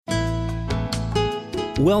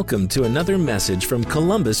Welcome to another message from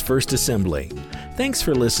Columbus First Assembly. Thanks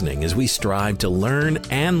for listening as we strive to learn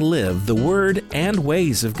and live the Word and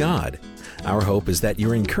ways of God. Our hope is that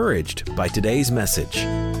you're encouraged by today's message.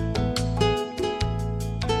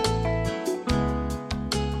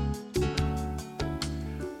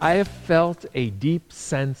 I have felt a deep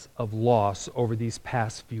sense of loss over these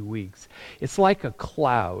past few weeks. It's like a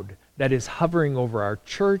cloud that is hovering over our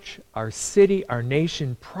church, our city, our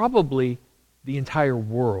nation, probably the entire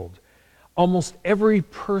world. Almost every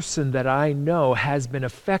person that I know has been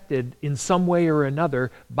affected in some way or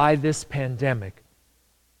another by this pandemic.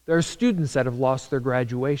 There are students that have lost their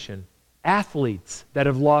graduation, athletes that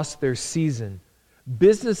have lost their season,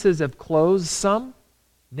 businesses have closed, some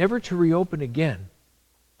never to reopen again.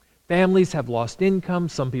 Families have lost income,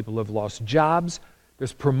 some people have lost jobs,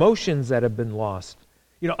 there's promotions that have been lost.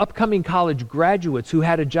 Upcoming college graduates who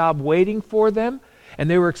had a job waiting for them and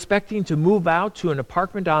they were expecting to move out to an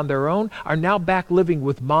apartment on their own are now back living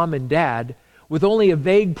with mom and dad with only a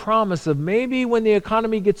vague promise of maybe when the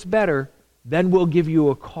economy gets better, then we'll give you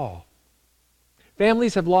a call.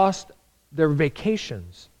 Families have lost their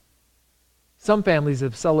vacations. Some families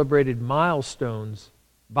have celebrated milestones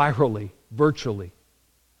virally, virtually.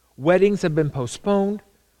 Weddings have been postponed,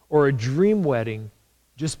 or a dream wedding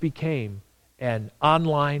just became an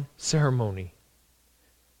online ceremony.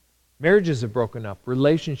 Marriages have broken up,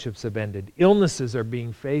 relationships have ended, illnesses are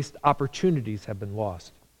being faced, opportunities have been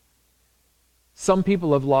lost. Some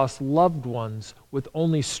people have lost loved ones with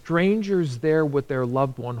only strangers there with their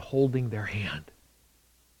loved one holding their hand.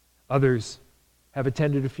 Others have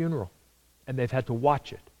attended a funeral and they've had to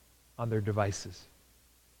watch it on their devices.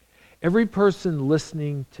 Every person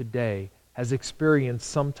listening today has experienced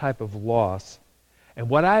some type of loss. And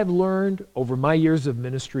what I've learned over my years of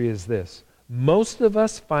ministry is this. Most of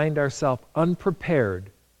us find ourselves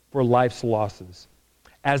unprepared for life's losses.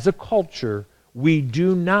 As a culture, we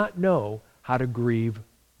do not know how to grieve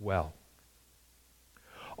well.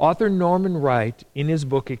 Author Norman Wright, in his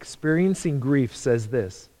book Experiencing Grief, says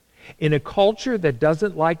this: in a culture that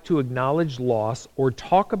doesn't like to acknowledge loss or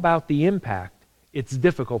talk about the impact, it's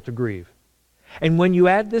difficult to grieve. And when you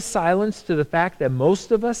add this silence to the fact that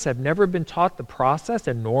most of us have never been taught the process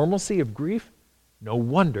and normalcy of grief, no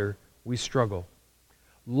wonder we struggle.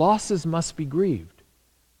 Losses must be grieved,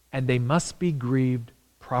 and they must be grieved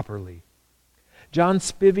properly. John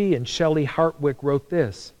Spivey and Shelley Hartwick wrote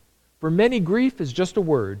this: for many, grief is just a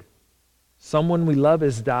word. Someone we love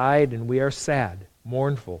has died, and we are sad,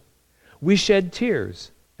 mournful. We shed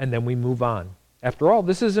tears, and then we move on. After all,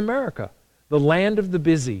 this is America, the land of the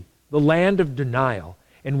busy, the land of denial,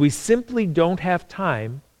 and we simply don't have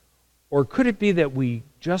time, or could it be that we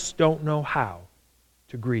just don't know how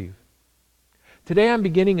to grieve? Today I'm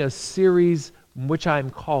beginning a series which I'm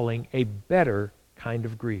calling A Better Kind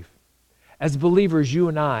of Grief. As believers, you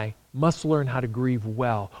and I must learn how to grieve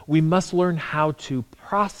well. We must learn how to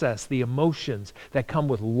process the emotions that come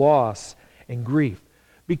with loss and grief,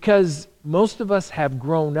 because most of us have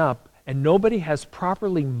grown up and nobody has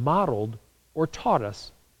properly modeled or taught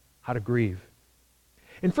us how to grieve.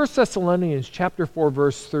 In 1 Thessalonians chapter 4,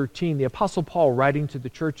 verse 13, the Apostle Paul, writing to the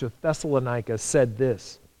church of Thessalonica, said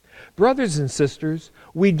this: brothers and sisters,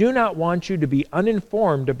 we do not want you to be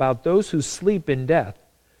uninformed about those who sleep in death,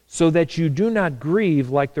 so that you do not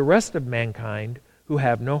grieve like the rest of mankind who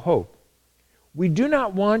have no hope. We do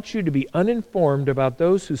not want you to be uninformed about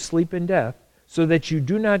those who sleep in death, so that you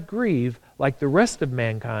do not grieve like the rest of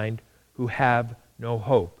mankind who have no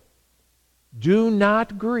hope. Do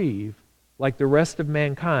not grieve like the rest of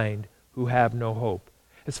mankind who have no hope.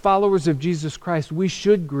 As followers of Jesus Christ, we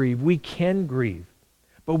should grieve. We can grieve.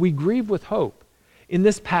 But we grieve with hope. In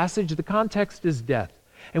this passage, the context is death.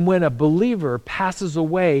 And when a believer passes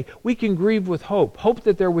away, we can grieve with hope. Hope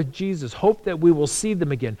that they're with Jesus. Hope that we will see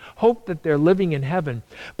them again. Hope that they're living in heaven.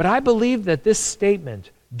 But I believe that this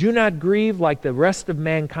statement, do not grieve like the rest of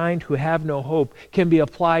mankind who have no hope, can be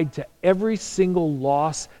applied to every single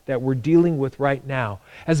loss that we're dealing with right now.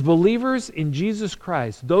 As believers in Jesus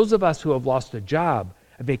Christ, those of us who have lost a job,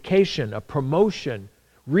 a vacation, a promotion,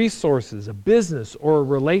 resources, a business, or a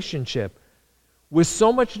relationship, with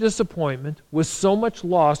so much disappointment, with so much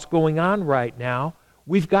loss going on right now,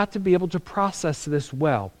 we've got to be able to process this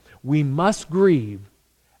well. We must grieve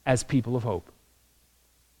as people of hope.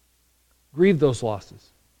 Grieve those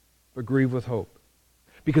losses, but grieve with hope.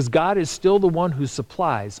 Because God is still the one who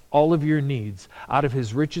supplies all of your needs out of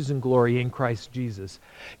His riches and glory in Christ Jesus.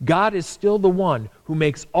 God is still the one who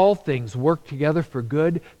makes all things work together for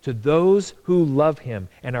good to those who love Him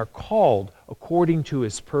and are called according to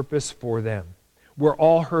His purpose for them. We're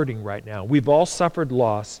all hurting right now. We've all suffered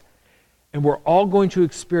loss. And we're all going to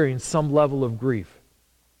experience some level of grief.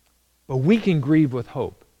 But we can grieve with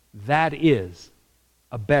hope. That is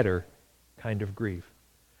a better kind of grief.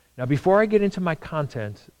 Now, before I get into my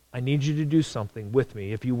content, I need you to do something with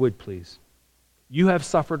me, if you would, please. You have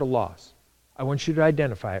suffered a loss. I want you to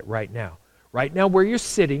identify it right now. Right now, where you're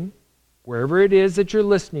sitting, wherever it is that you're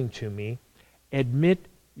listening to me, admit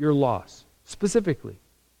your loss. Specifically,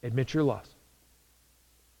 admit your loss.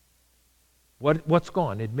 What's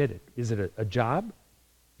gone? Admit it. Is it a job?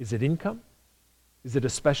 Is it income? Is it a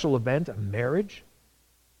special event, a marriage,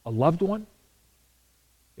 a loved one?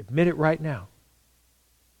 Admit it right now.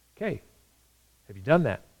 Okay. Have you done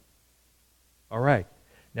that? All right.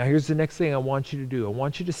 Now here's the next thing I want you to do. I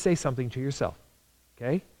want you to say something to yourself.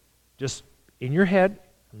 Okay? Just in your head,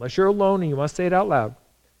 unless you're alone and you must say it out loud,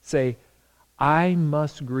 say, I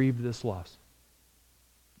must grieve this loss.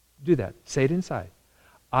 Do that. Say it inside.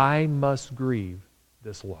 I must grieve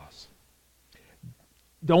this loss.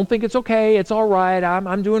 Don't think it's okay, it's all right,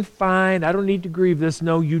 I'm doing fine, I don't need to grieve this.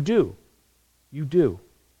 No, you do. You do.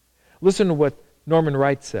 Listen to what Norman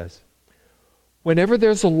Wright says. Whenever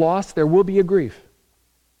there's a loss, there will be a grief.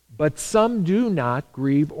 But some do not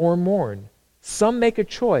grieve or mourn. Some make a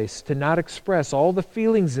choice to not express all the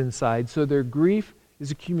feelings inside, so their grief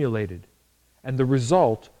is accumulated. And the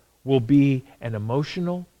result will be an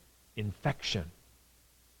emotional infection.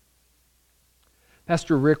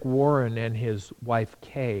 Pastor Rick Warren and his wife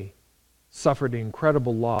Kay suffered an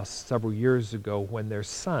incredible loss several years ago when their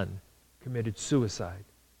son committed suicide.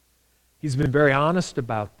 He's been very honest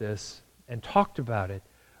about this and talked about it.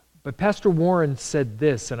 But Pastor Warren said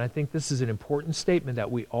this, and I think this is an important statement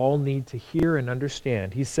that we all need to hear and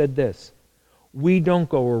understand. He said this, we don't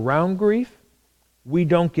go around grief, we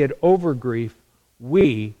don't get over grief,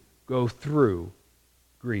 we go through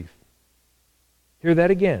grief. Hear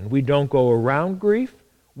that again. We don't go around grief,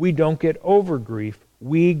 we don't get over grief,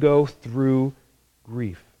 we go through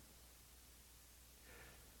grief.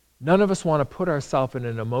 None of us want to put ourselves in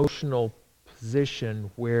an emotional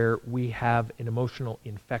position where we have an emotional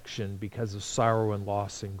infection because of sorrow and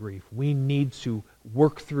loss and grief. We need to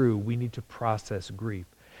work through, we need to process grief.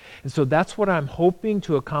 And so that's what I'm hoping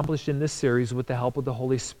to accomplish in this series with the help of the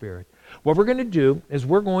Holy Spirit. What we're going to do is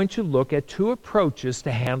we're going to look at two approaches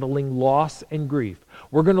to handling loss and grief.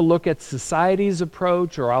 We're going to look at society's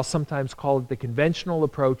approach, or I'll sometimes call it the conventional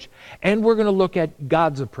approach, and we're going to look at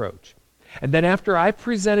God's approach. And then after I've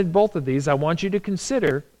presented both of these, I want you to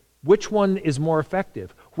consider which one is more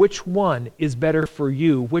effective, which one is better for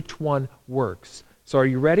you, which one works. So are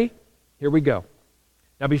you ready? Here we go.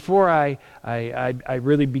 Now before I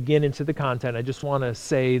really begin into the content, I just want to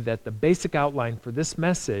say that the basic outline for this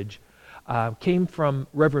message came from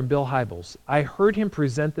Reverend Bill Hybels. I heard him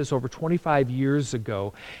present this over 25 years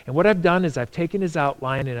ago, and what I've done is I've taken his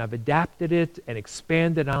outline and I've adapted it and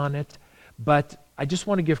expanded on it, but I just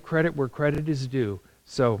want to give credit where credit is due.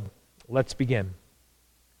 So let's begin.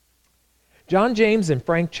 John James and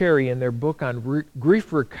Frank Cherry, in their book on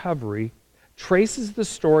grief recovery, traces the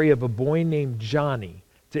story of a boy named Johnny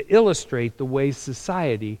to illustrate the way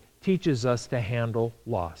society teaches us to handle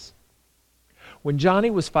loss. When Johnny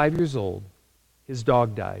was 5 years old, his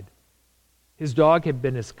dog died. His dog had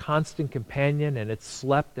been his constant companion and had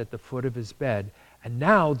slept at the foot of his bed, and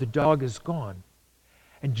now the dog is gone.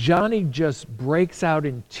 And Johnny just breaks out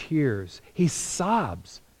in tears. He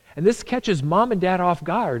sobs. And this catches Mom and Dad off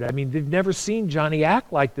guard. I mean, they've never seen Johnny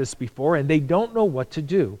act like this before, and they don't know what to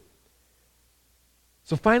do.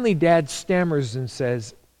 So finally, Dad stammers and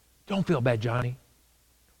says, "Don't feel bad, Johnny.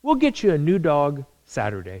 We'll get you a new dog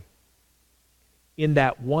Saturday." In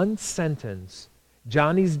that one sentence,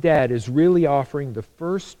 Johnny's dad is really offering the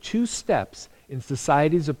first two steps in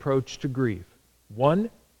society's approach to grief. 1,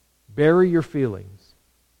 bury your feelings.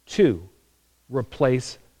 2,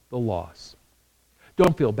 replace the loss.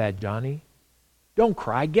 Don't feel bad, Johnny. Don't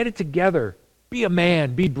cry. Get it together. Be a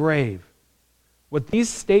man. Be brave. What these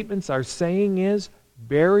statements are saying is,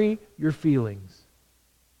 bury your feelings.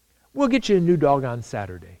 We'll get you a new dog on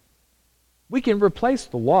Saturday. We can replace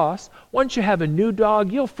the loss. Once you have a new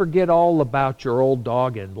dog, you'll forget all about your old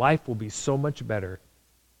dog and life will be so much better.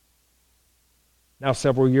 Now,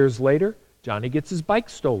 several years later, Johnny gets his bike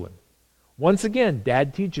stolen. Once again,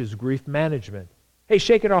 Dad teaches grief management. Hey,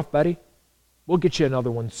 shake it off, buddy. We'll get you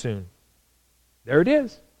another one soon. There it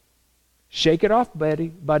is. Shake it off,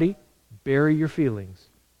 buddy. Bury your feelings.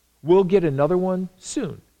 We'll get another one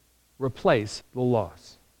soon. Replace the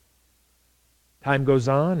loss. Time goes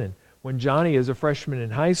on, and when Johnny is a freshman in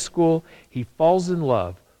high school, he falls in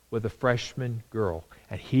love with a freshman girl,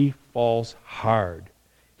 and he falls hard.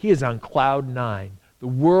 He is on cloud 9. The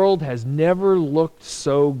world has never looked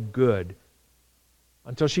so good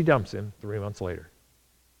until she dumps him 3 months later.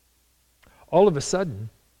 All of a sudden,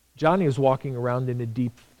 Johnny is walking around in a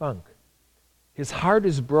deep funk. His heart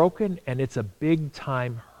is broken, and it's a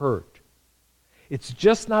big-time hurt. It's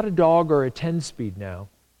just not a dog or a 10-speed now.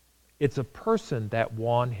 It's a person that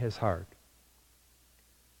won his heart.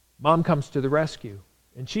 Mom comes to the rescue,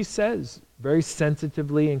 and she says, very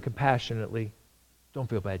sensitively and compassionately, "Don't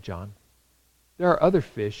feel bad, John. There are other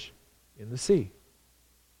fish in the sea."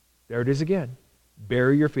 There it is again.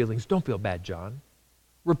 Bury your feelings. Don't feel bad, John.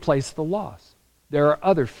 Replace the loss. There are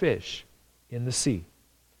other fish in the sea.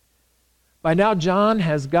 By now, John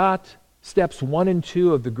has got steps 1 and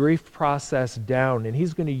 2 of the grief process down, and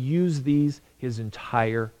he's going to use these his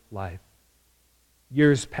entire life.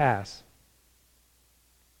 Years pass,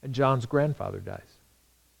 and John's grandfather dies.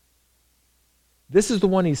 This is the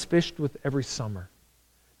one he's fished with every summer.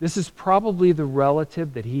 This is probably the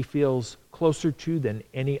relative that he feels closer to than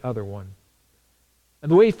any other one.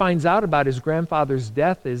 And the way he finds out about his grandfather's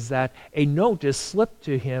death is that a note is slipped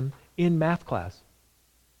to him in math class.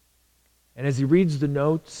 And as he reads the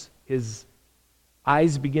notes, his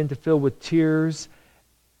eyes begin to fill with tears.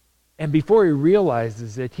 And before he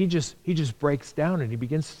realizes it, he just breaks down and he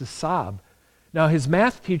begins to sob. Now, his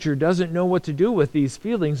math teacher doesn't know what to do with these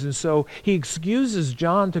feelings, and so he excuses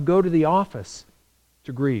John to go to the office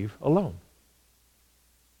to grieve alone.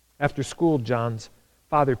 After school, John's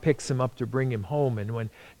father picks him up to bring him home, and when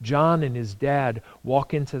John and his dad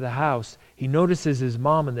walk into the house, he notices his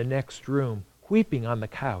mom in the next room, weeping on the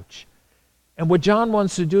couch. And what John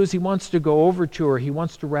wants to do is he wants to go over to her. He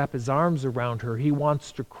wants to wrap his arms around her. He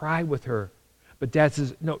wants to cry with her. But Dad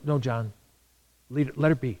says, no, John, let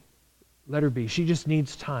her be. Let her be. She just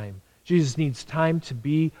needs time. She just needs time to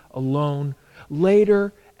be alone.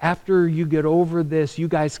 Later, after you get over this, you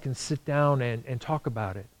guys can sit down and talk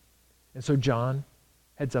about it. And so John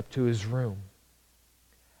heads up to his room.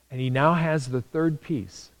 And he now has the third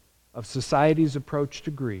piece of society's approach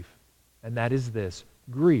to grief, and that is this: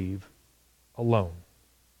 grieve alone.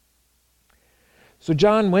 So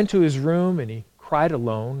John went to his room and he cried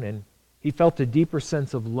alone, and he felt a deeper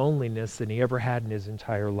sense of loneliness than he ever had in his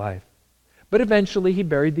entire life. But eventually he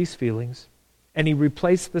buried these feelings, and he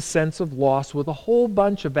replaced the sense of loss with a whole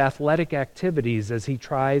bunch of athletic activities as he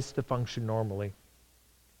tries to function normally.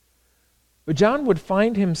 But John would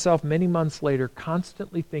find himself many months later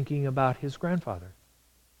constantly thinking about his grandfather,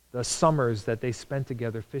 the summers that they spent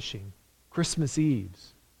together fishing, Christmas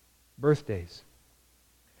Eves, birthdays.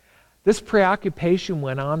 This preoccupation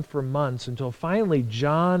went on for months until finally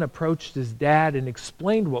John approached his dad and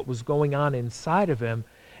explained what was going on inside of him,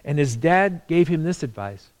 and his dad gave him this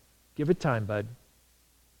advice: give it time, bud.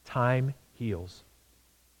 Time heals.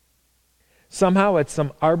 Somehow, at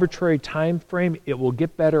some arbitrary time frame, it will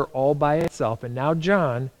get better all by itself. And now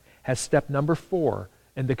John has step number 4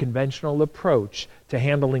 in the conventional approach to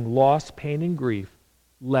handling loss, pain, and grief.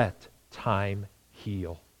 Let time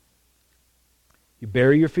heal. You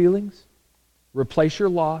bury your feelings, replace your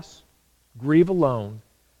loss, grieve alone,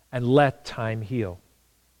 and let time heal.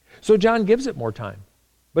 So John gives it more time,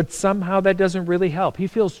 but somehow that doesn't really help. He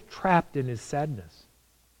feels trapped in his sadness.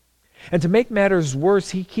 And to make matters worse,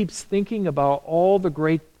 he keeps thinking about all the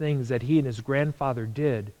great things that he and his grandfather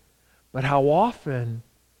did, but how often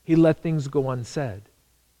he let things go unsaid.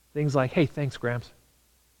 Things like, "Hey, thanks, Gramps,"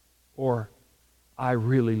 or "I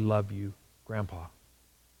really love you, Grandpa."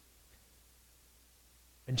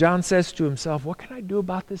 And John says to himself, what can I do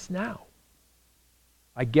about this now?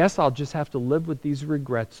 I guess I'll just have to live with these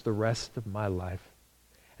regrets the rest of my life.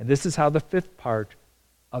 And this is how the 5th part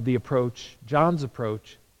of the approach, John's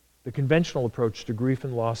approach, the conventional approach to grief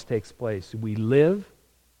and loss, takes place. We live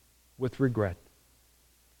with regret.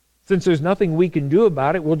 Since there's nothing we can do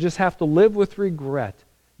about it, we'll just have to live with regret.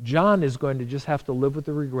 John is going to just have to live with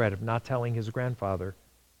the regret of not telling his grandfather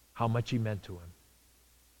how much he meant to him.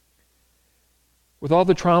 With all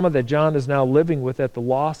the trauma that John is now living with at the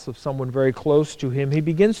loss of someone very close to him, he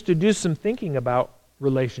begins to do some thinking about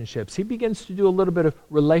relationships. He begins to do a little bit of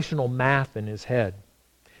relational math in his head.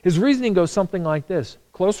 His reasoning goes something like this: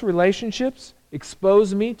 close relationships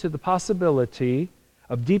expose me to the possibility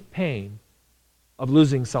of deep pain of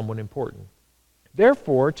losing someone important.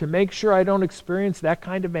 Therefore, to make sure I don't experience that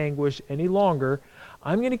kind of anguish any longer,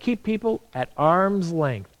 I'm going to keep people at arm's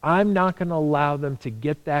length. I'm not going to allow them to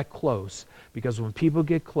get that close, because when people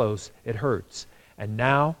get close, it hurts. And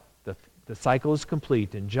now the cycle is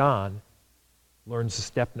complete, and John learns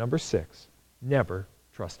step number 6, never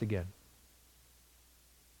trust again.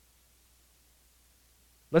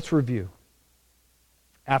 Let's review.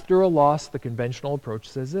 After a loss, the conventional approach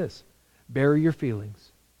says this: bury your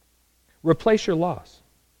feelings, replace your loss,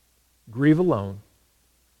 grieve alone,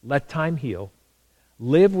 let time heal,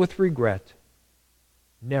 live with regret,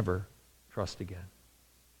 never trust again.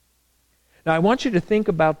 Now, I want you to think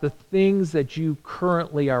about the things that you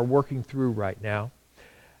currently are working through right now.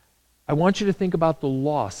 I want you to think about the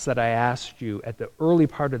loss that I asked you at the early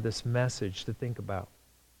part of this message to think about.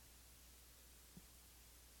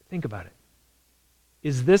 Think about it.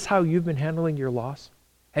 Is this how you've been handling your loss?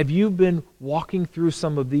 Have you been walking through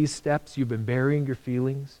some of these steps? You've been burying your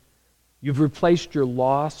feelings? You've replaced your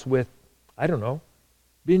loss with, I don't know,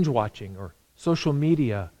 binge watching or social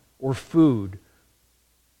media or food.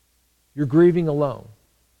 You're grieving alone.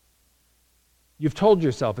 You've told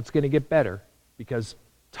yourself it's going to get better because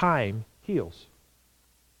time heals.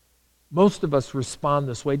 Most of us respond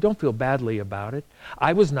this way. Don't feel badly about it.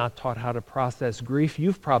 I was not taught how to process grief.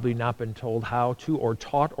 You've probably not been told how to, or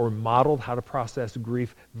taught or modeled how to process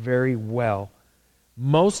grief very well.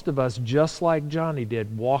 Most of us, just like Johnny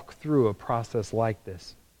did, walk through a process like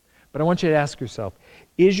this. But I want you to ask yourself,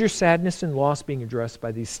 is your sadness and loss being addressed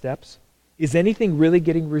by these steps? Is anything really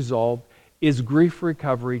getting resolved? Is grief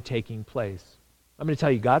recovery taking place? I'm going to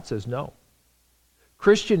tell you, God says no.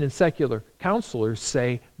 Christian and secular counselors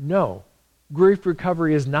say no. Grief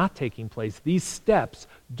recovery is not taking place. These steps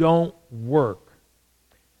don't work.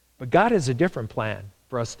 But God has a different plan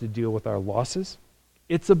for us to deal with our losses.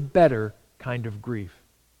 It's a better kind of grief.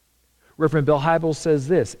 Reverend Bill Hybels says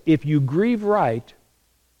this: if you grieve right,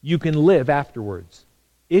 you can live afterwards.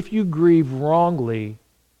 If you grieve wrongly,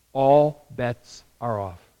 all bets are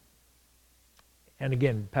off. And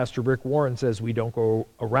again, Pastor Rick Warren says we don't go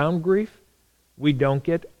around grief. We don't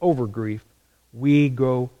get over grief. We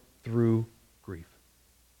go through grief.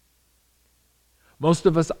 Most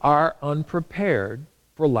of us are unprepared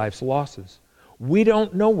for life's losses. We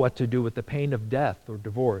don't know what to do with the pain of death or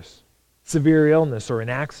divorce, severe illness or an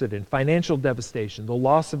accident, financial devastation, the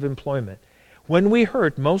loss of employment. When we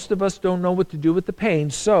hurt, most of us don't know what to do with the pain,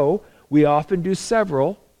 so we often do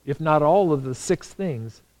several, if not all of the 6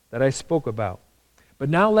 things that I spoke about. But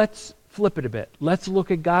now let's flip it a bit. Let's look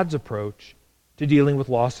at God's approach to dealing with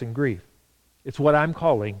loss and grief. It's what I'm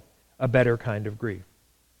calling a better kind of grief.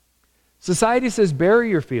 Society says bury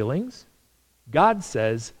your feelings. God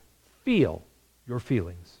says feel your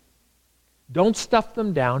feelings. Don't stuff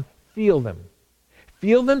them down, feel them.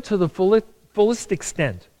 Feel them to the fullest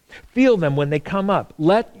extent. Feel them when they come up.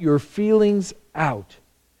 Let your feelings out.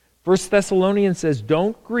 1 Thessalonians says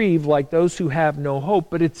don't grieve like those who have no hope,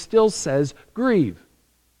 but it still says grieve.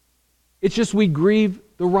 It's just we grieve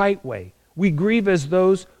the right way. We grieve as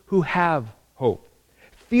those who have hope.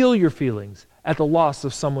 Feel your feelings at the loss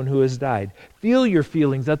of someone who has died. Feel your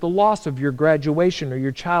feelings at the loss of your graduation or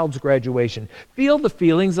your child's graduation. Feel the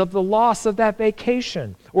feelings of the loss of that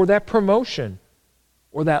vacation or that promotion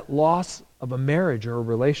or that loss of a marriage or a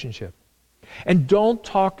relationship. And don't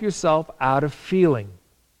talk yourself out of feeling.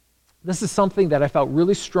 This is something that I felt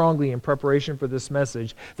really strongly in preparation for this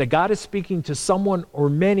message, that God is speaking to someone or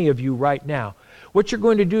many of you right now. What you're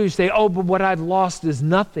going to do is say, oh, but what I've lost is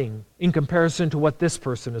nothing in comparison to what this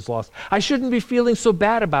person has lost. I shouldn't be feeling so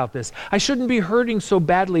bad about this. I shouldn't be hurting so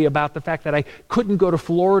badly about the fact that I couldn't go to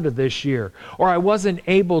Florida this year, or I wasn't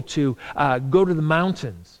able to go to the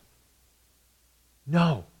mountains.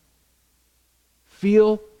 No.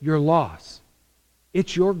 Feel your loss.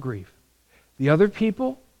 It's your grief. The other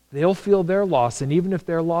people, they'll feel their loss, and even if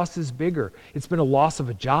their loss is bigger, it's been a loss of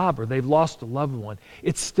a job or they've lost a loved one,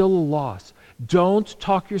 it's still a loss. Don't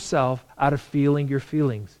talk yourself out of feeling your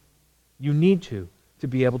feelings. You need to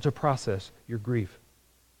be able to process your grief.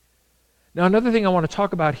 Now, another thing I want to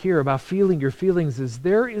talk about here about feeling your feelings is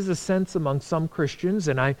there is a sense among some Christians,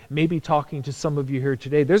 and I may be talking to some of you here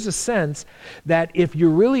today, there's a sense that if you're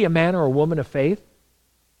really a man or a woman of faith,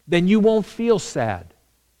 then you won't feel sad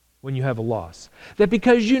when you have a loss. That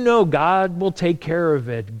because you know God will take care of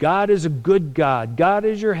it. God is a good God. God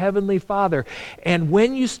is your heavenly Father. And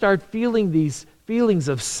when you start feeling these feelings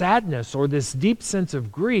of sadness or this deep sense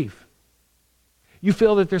of grief, you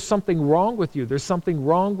feel that there's something wrong with you. There's something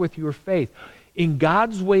wrong with your faith. In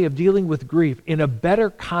God's way of dealing with grief, in a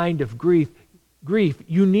better kind of grief,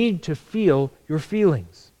 you need to feel your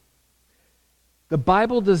feelings. The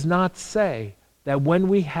Bible does not say that when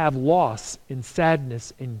we have loss and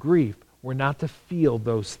sadness and grief, we're not to feel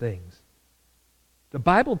those things. The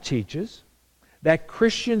Bible teaches that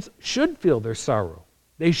Christians should feel their sorrow.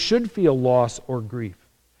 They should feel loss or grief.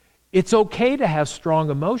 It's okay to have strong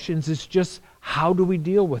emotions. It's just, how do we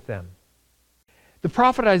deal with them? The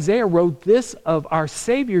prophet Isaiah wrote this of our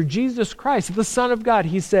Savior, Jesus Christ, the Son of God.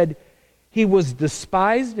 He said, He was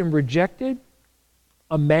despised and rejected,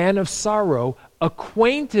 a man of sorrow,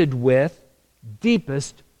 acquainted with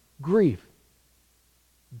deepest grief.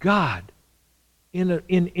 God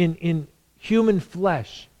in human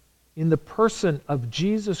flesh, in the person of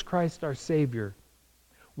Jesus Christ our Savior,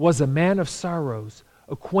 was a man of sorrows,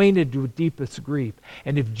 acquainted with deepest grief.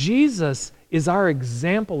 And if Jesus is our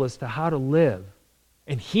example as to how to live,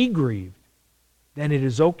 and he grieved, then it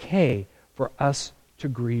is okay for us to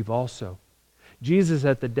grieve also. Jesus,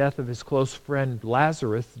 at the death of his close friend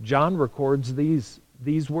Lazarus, John records these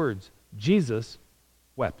words: Jesus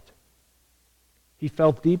wept. He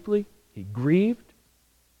felt deeply. He grieved.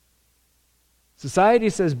 Society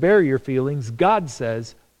says bury your feelings. God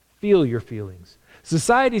says feel your feelings.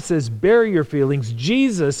 Society says bury your feelings.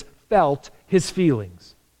 Jesus felt his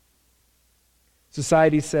feelings.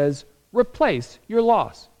 Society says replace your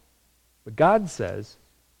loss. But God says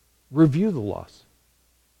review the loss.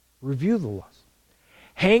 Review the loss.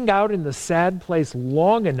 Hang out in the sad place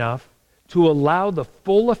long enough to allow the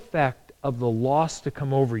full effect of the loss to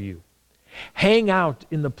come over you. Hang out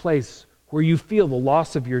in the place where you feel the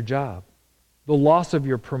loss of your job, the loss of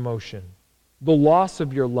your promotion, the loss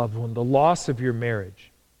of your loved one, the loss of your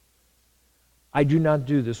marriage. I do not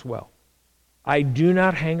do this well. I do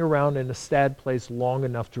not hang around in a sad place long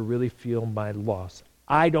enough to really feel my loss.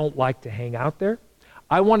 I don't like to hang out there.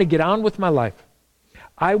 I want to get on with my life.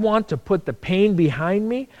 I want to put the pain behind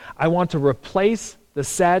me. I want to replace the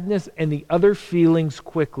sadness and the other feelings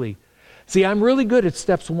quickly. See, I'm really good at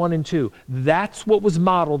steps 1 and 2. That's what was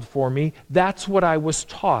modeled for me. That's what I was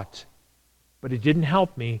taught. But it didn't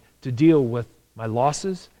help me to deal with my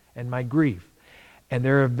losses and my grief. And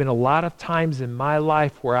there have been a lot of times in my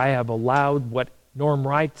life where I have allowed what Norm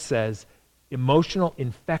Wright says, emotional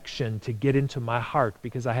infection, to get into my heart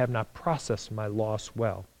because I have not processed my loss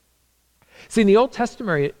well. See, in the Old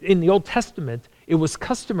Testament, it was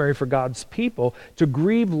customary for God's people to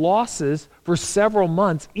grieve losses for several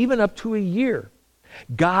months, even up to a year.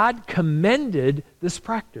 God commended this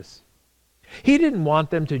practice. He didn't want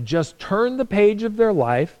them to just turn the page of their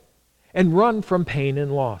life and run from pain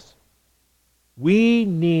and loss. We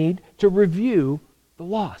need to review the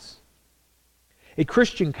loss. A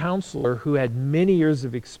Christian counselor who had many years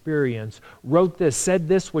of experience said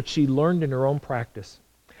this, what she learned in her own practice.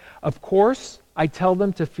 Of course, I tell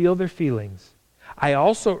them to feel their feelings. I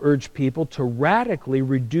also urge people to radically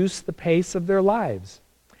reduce the pace of their lives.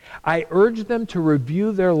 I urge them to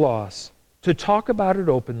review their loss, to talk about it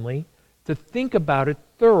openly, to think about it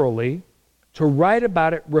thoroughly, to write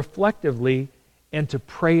about it reflectively, and to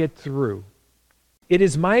pray it through. It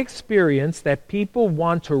is my experience that people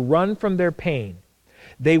want to run from their pain.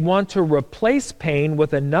 They want to replace pain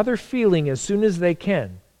with another feeling as soon as they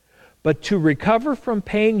can. But to recover from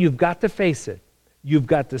pain, you've got to face it. You've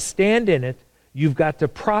got to stand in it. You've got to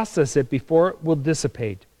process it before it will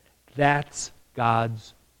dissipate. That's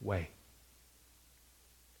God's way.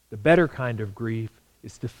 The better kind of grief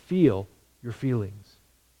is to feel your feelings.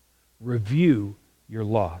 Review your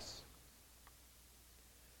loss.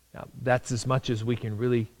 Now, that's as much as we can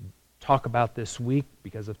really talk about this week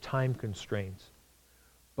because of time constraints.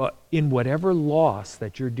 But in whatever loss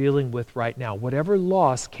that you're dealing with right now, whatever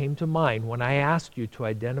loss came to mind when I asked you to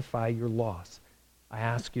identify your loss, I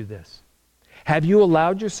ask you this. Have you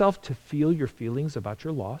allowed yourself to feel your feelings about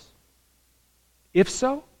your loss? If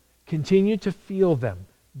so, continue to feel them.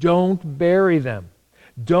 Don't bury them.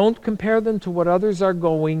 Don't compare them to what others are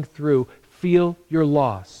going through. Feel your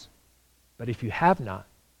loss. But if you have not,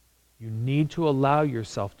 you need to allow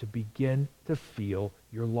yourself to begin to feel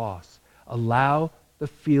your loss. Allow the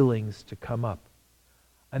feelings to come up.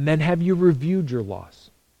 And then have you reviewed your loss?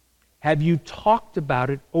 Have you talked about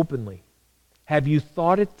it openly? Have you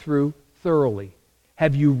thought it through thoroughly?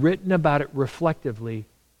 Have you written about it reflectively?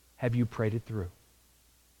 Have you prayed it through?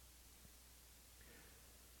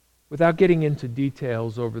 Without getting into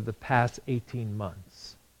details over the past 18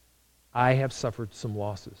 months, I have suffered some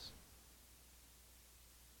losses.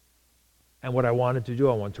 And what I wanted to do,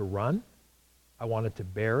 I wanted to run, I wanted to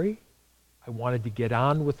bury, I wanted to get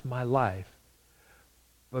on with my life.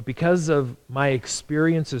 But because of my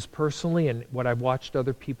experiences personally and what I've watched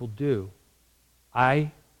other people do,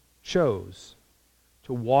 I chose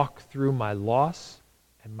to walk through my loss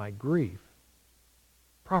and my grief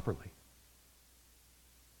properly.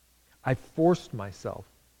 I forced myself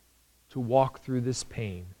to walk through this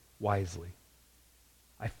pain wisely.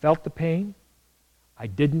 I felt the pain. I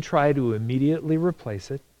didn't try to immediately replace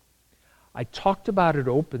it. I talked about it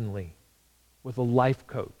openly with a life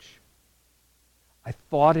coach. I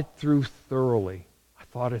thought it through thoroughly. I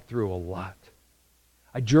thought it through a lot.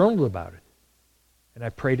 I journaled about it, and I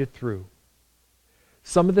prayed it through.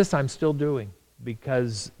 Some of this I'm still doing.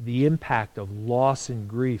 because the impact of loss and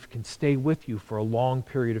grief can stay with you for a long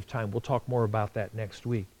period of time. We'll talk more about that next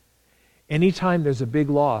week. Anytime there's a big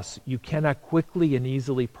loss, you cannot quickly and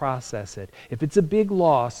easily process it. If it's a big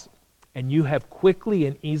loss and you have quickly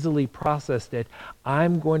and easily processed it,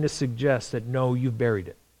 I'm going to suggest that no, you've buried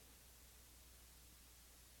it.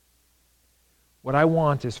 What I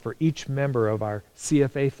want is for each member of our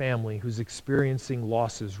CFA family who's experiencing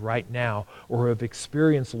losses right now or have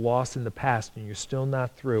experienced loss in the past and you're still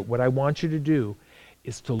not through it, what I want you to do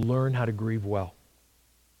is to learn how to grieve well.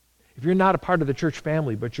 If you're not a part of the church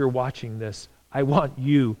family but you're watching this, I want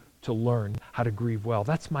you to learn how to grieve well.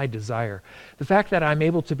 That's my desire. The fact that I'm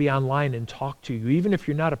able to be online and talk to you, even if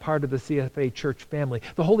you're not a part of the CFA church family,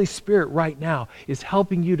 the Holy Spirit right now is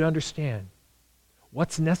helping you to understand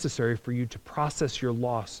what's necessary for you to process your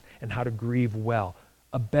loss and how to grieve well,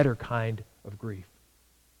 a better kind of grief.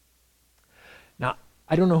 Now,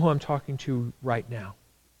 I don't know who I'm talking to right now,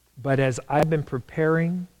 but as I've been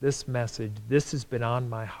preparing this message, this has been on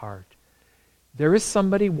my heart. There is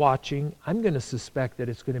somebody watching, I'm going to suspect that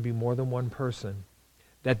it's going to be more than one person,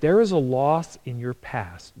 that there is a loss in your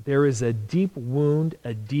past. There is a deep wound,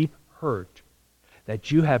 a deep hurt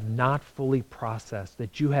that you have not fully processed,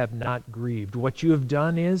 that you have not grieved. What you have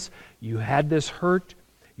done is you had this hurt,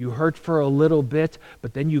 you hurt for a little bit,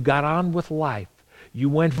 but then you got on with life. You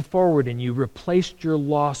went forward and you replaced your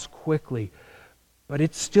loss quickly, but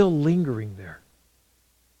it's still lingering there.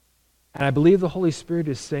 And I believe the Holy Spirit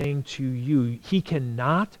is saying to you, He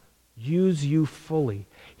cannot use you fully.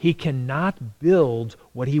 He cannot build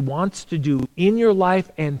what He wants to do in your life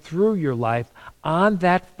and through your life on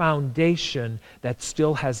that foundation that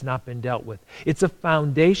still has not been dealt with. It's a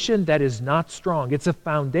foundation that is not strong. It's a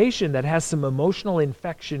foundation that has some emotional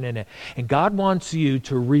infection in it. And God wants you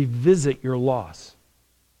to revisit your loss.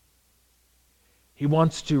 He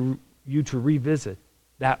wants you to revisit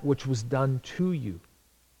that which was done to you,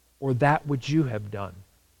 or that which you have done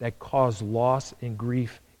that caused loss and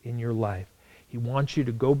grief in your life. He wants you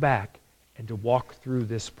to go back and to walk through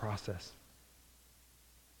this process.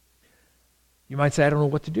 You might say, I don't know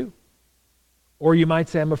what to do. Or you might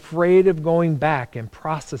say, I'm afraid of going back and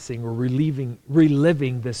processing or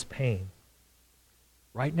reliving this pain.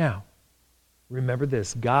 Right now, remember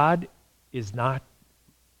this. God is not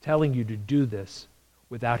telling you to do this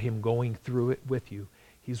without Him going through it with you.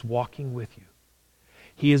 He's walking with you.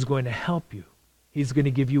 He is going to help you. He's going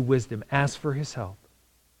to give you wisdom. Ask for His help.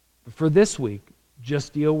 But for this week,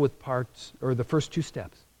 just deal with the first two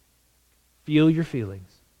steps. Feel your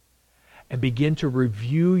feelings and begin to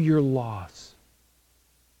review your loss.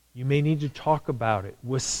 You may need to talk about it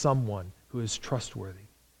with someone who is trustworthy.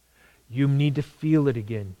 You need to feel it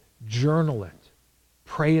again. Journal it.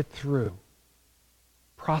 Pray it through.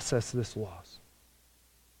 Process this loss.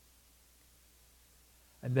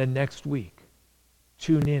 And then next week,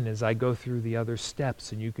 tune in as I go through the other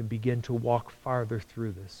steps and you can begin to walk farther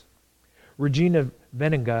through this. Regina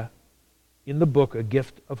Veninga, in the book A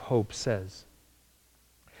Gift of Hope, says,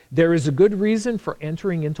 there is a good reason for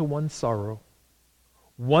entering into one's sorrow.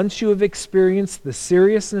 Once you have experienced the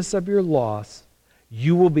seriousness of your loss,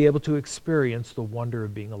 you will be able to experience the wonder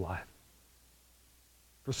of being alive.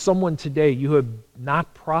 For someone today, you have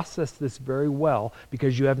not processed this very well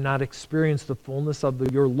because you have not experienced the fullness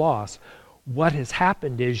of your loss. What has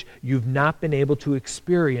happened is you've not been able to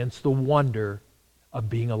experience the wonder of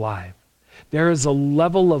being alive. There is a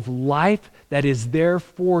level of life that is there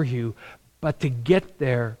for you, but to get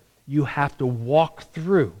there, you have to walk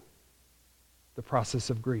through the process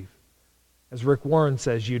of grief. As Rick Warren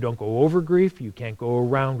says, you don't go over grief, you can't go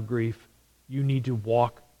around grief. You need to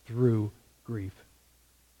walk through grief.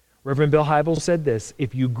 Reverend Bill Hybels said this,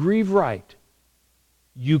 if you grieve right,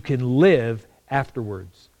 you can live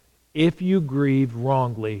afterwards. If you grieve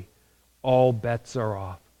wrongly, all bets are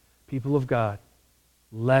off. People of God,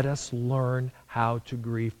 let us learn how to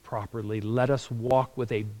grieve properly. Let us walk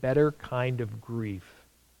with a better kind of grief.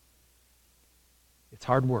 It's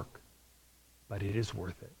hard work, but it is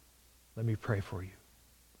worth it. Let me pray for you.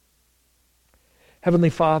 Heavenly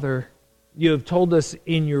Father, you have told us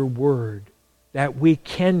in your word that we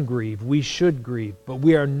can grieve, we should grieve, but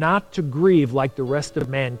we are not to grieve like the rest of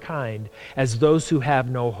mankind as those who have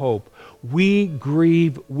no hope. We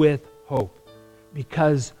grieve with hope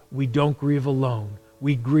because we don't grieve alone.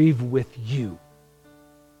 We grieve with you.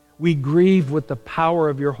 We grieve with the power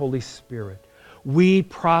of your Holy Spirit. We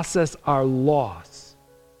process our loss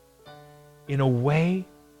in a way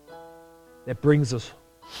that brings us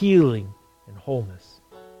healing and wholeness.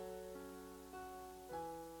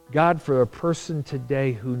 God, for a person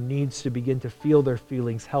today who needs to begin to feel their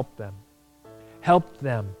feelings, help them. Help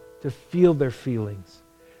them to feel their feelings.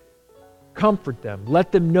 Comfort them.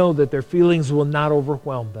 Let them know that their feelings will not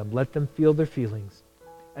overwhelm them. Let them feel their feelings.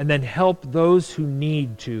 And then help those who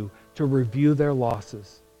need to review their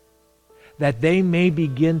losses, that they may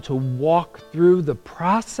begin to walk through the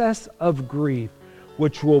process of grief,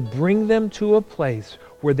 which will bring them to a place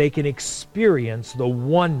where they can experience the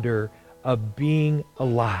wonder of being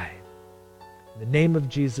alive. In the name of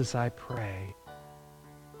Jesus I pray.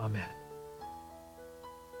 Amen.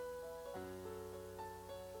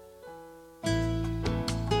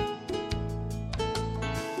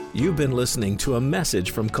 You've been listening to a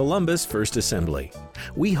message from Columbus First Assembly.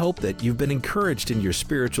 We hope that you've been encouraged in your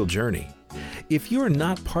spiritual journey. If you are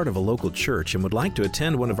not part of a local church and would like to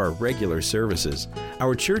attend one of our regular services,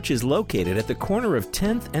 our church is located at the corner of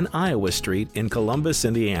 10th and Iowa Street in Columbus,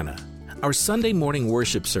 Indiana. Our Sunday morning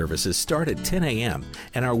worship services start at 10 a.m.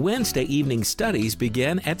 and our Wednesday evening studies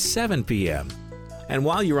begin at 7 p.m. And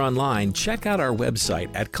while you're online, check out our website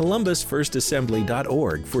at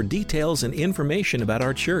columbusfirstassembly.org for details and information about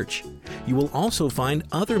our church. You will also find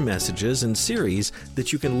other messages and series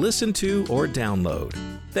that you can listen to or download.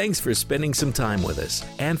 Thanks for spending some time with us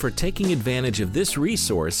and for taking advantage of this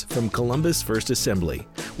resource from Columbus First Assembly,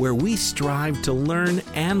 where we strive to learn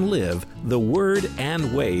and live the Word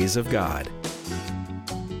and ways of God.